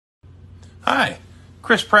Hi,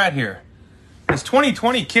 Chris Pratt here. Has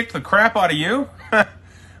 2020 kicked the crap out of you?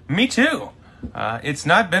 Me too. It's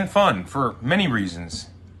not been fun for many reasons,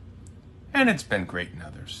 and it's been great in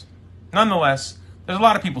others. Nonetheless, there's a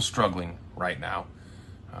lot of people struggling right now.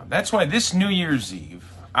 That's why this New Year's Eve,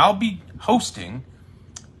 I'll be hosting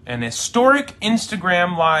an historic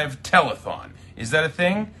Instagram Live telethon. Is that a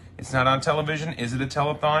thing? It's not on television. Is it a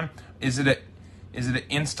telethon? Is it an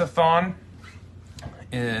Instathon?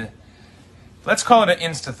 Let's call it an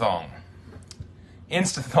Instathon.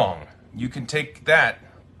 Instathon. You can take that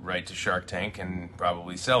right to Shark Tank and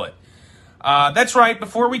probably sell it. That's right.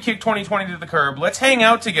 Before we kick 2020 to the curb, let's hang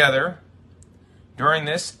out together during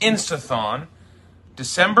this Instathon,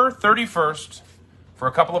 December 31st, for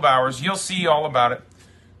a couple of hours. You'll see all about it.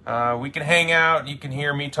 We can hang out. You can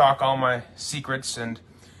hear me talk all my secrets. And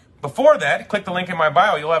before that, click the link in my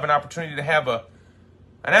bio. You'll have an opportunity to have an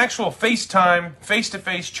actual FaceTime,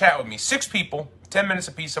 face-to-face chat with me. 6 people, 10 minutes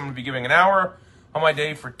apiece. I'm going to be giving an hour on my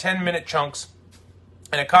day for 10-minute chunks.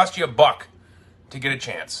 And it costs you $1 to get a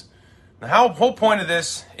chance. The whole point of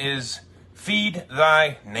this is feed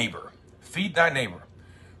thy neighbor. Feed thy neighbor.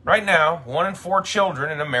 Right now, 1 in 4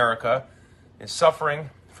 children in America is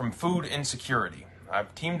suffering from food insecurity.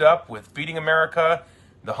 I've teamed up with Feeding America,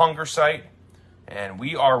 the hunger site, and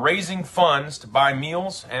we are raising funds to buy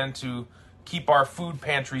meals and to keep our food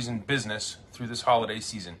pantries in business through this holiday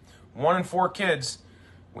season. 1 in 4 kids,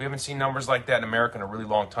 we haven't seen numbers like that in America in a really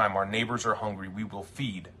long time. Our neighbors are hungry. We will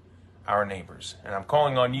feed our neighbors. And I'm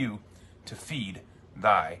calling on you to feed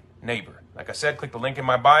thy neighbor. Like I said, click the link in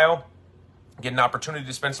my bio. Get an opportunity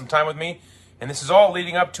to spend some time with me. And this is all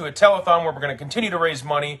leading up to a telethon where we're going to continue to raise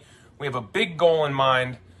money. We have a big goal in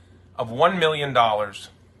mind of $1 million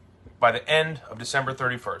by the end of December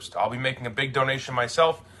 31st. I'll be making a big donation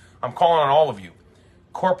myself. I'm calling on all of you,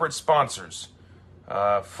 corporate sponsors,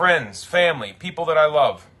 friends, family, people that I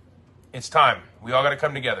love. It's time. We all got to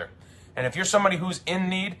come together. And if you're somebody who's in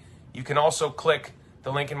need, you can also click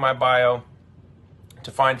the link in my bio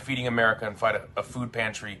to find Feeding America and find a food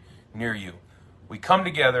pantry near you. We come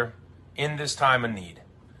together in this time of need.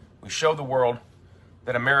 We show the world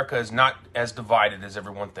that America is not as divided as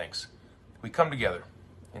everyone thinks. We come together.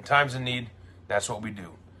 In times of need, that's what we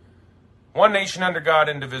do. One nation under God,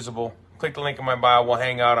 indivisible. Click the link in my bio. We'll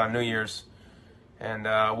hang out on New Year's. And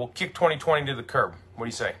we'll kick 2020 to the curb. What do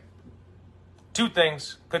you say? 2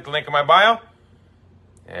 things. Click the link in my bio.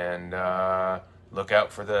 And look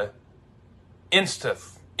out for the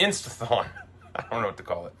Instathon. I don't know what to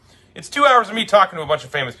call it. It's 2 hours of me talking to a bunch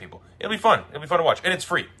of famous people. It'll be fun. It'll be fun to watch. And it's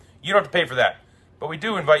free. You don't have to pay for that. But we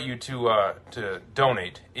do invite you to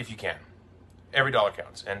donate if you can. Every dollar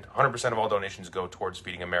counts. And 100% of all donations go towards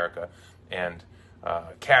Feeding America and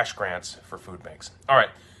cash grants for food banks. All right.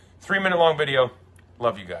 3-minute long video.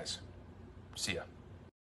 Love you guys. See ya.